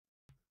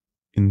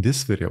In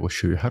this video, I will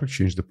show you how to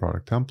change the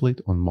product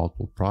template on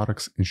multiple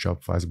products in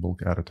Shopify's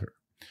bulk editor.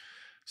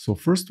 So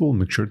first of all,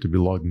 make sure to be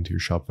logged into your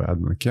Shopify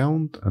admin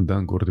account and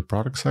then go to the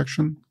product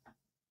section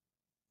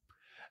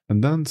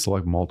and then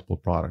select multiple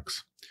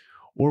products.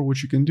 Or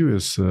what you can do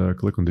is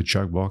click on the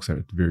checkbox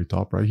at the very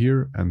top right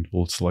here and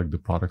we'll select the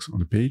products on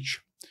the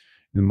page.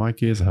 In my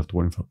case, I have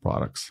 25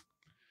 products.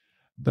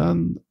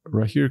 Then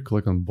right here,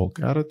 click on bulk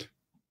edit.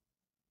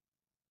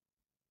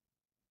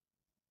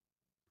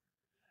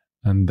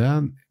 And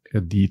then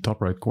at the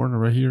top right corner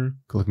right here,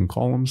 click on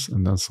columns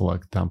and then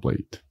select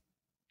template.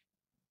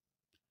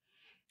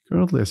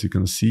 Currently, as you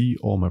can see,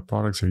 all my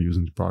products are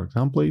using the product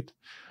template.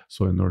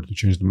 So in order to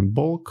change them in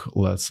bulk,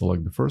 let's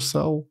select the first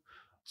cell,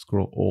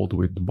 scroll all the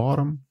way to the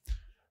bottom,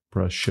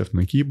 press Shift on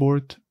the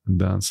keyboard, and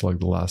then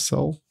select the last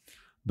cell.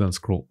 Then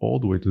scroll all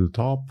the way to the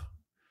top,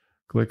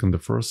 click on the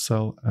first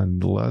cell,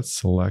 and let's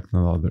select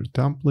another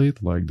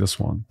template like this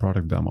one,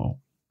 product demo.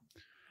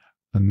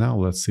 And now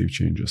let's save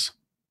changes.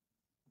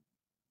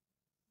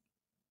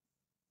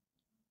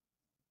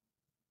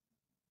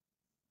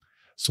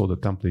 So the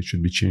template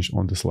should be changed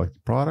on the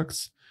selected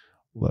products.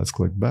 Let's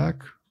click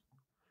back.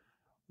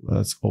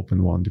 Let's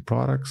open one of the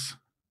products.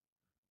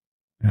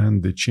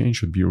 And the change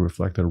should be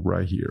reflected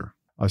right here.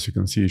 As you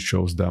can see, it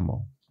shows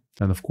demo.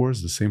 And of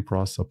course, the same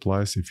process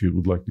applies if you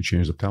would like to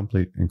change the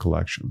template in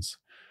collections.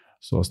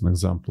 So as an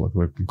example, I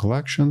click on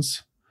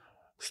collections,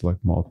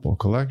 select multiple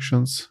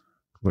collections,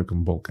 click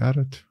on bulk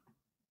edit.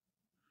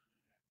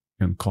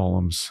 In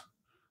columns,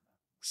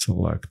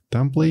 select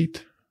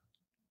template.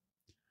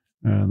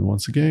 And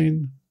once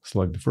again,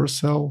 select the first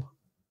cell,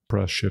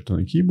 press Shift on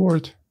the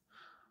keyboard,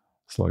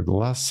 select the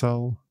last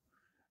cell,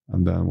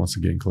 and then once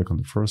again, click on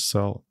the first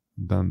cell,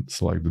 then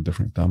select the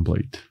different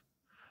template,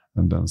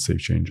 and then save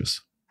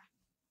changes.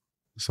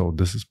 So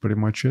this is pretty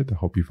much it. I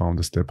hope you found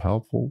this tip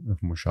helpful. And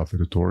for more Shopify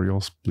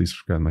tutorials, please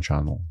subscribe to my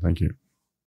channel. Thank you.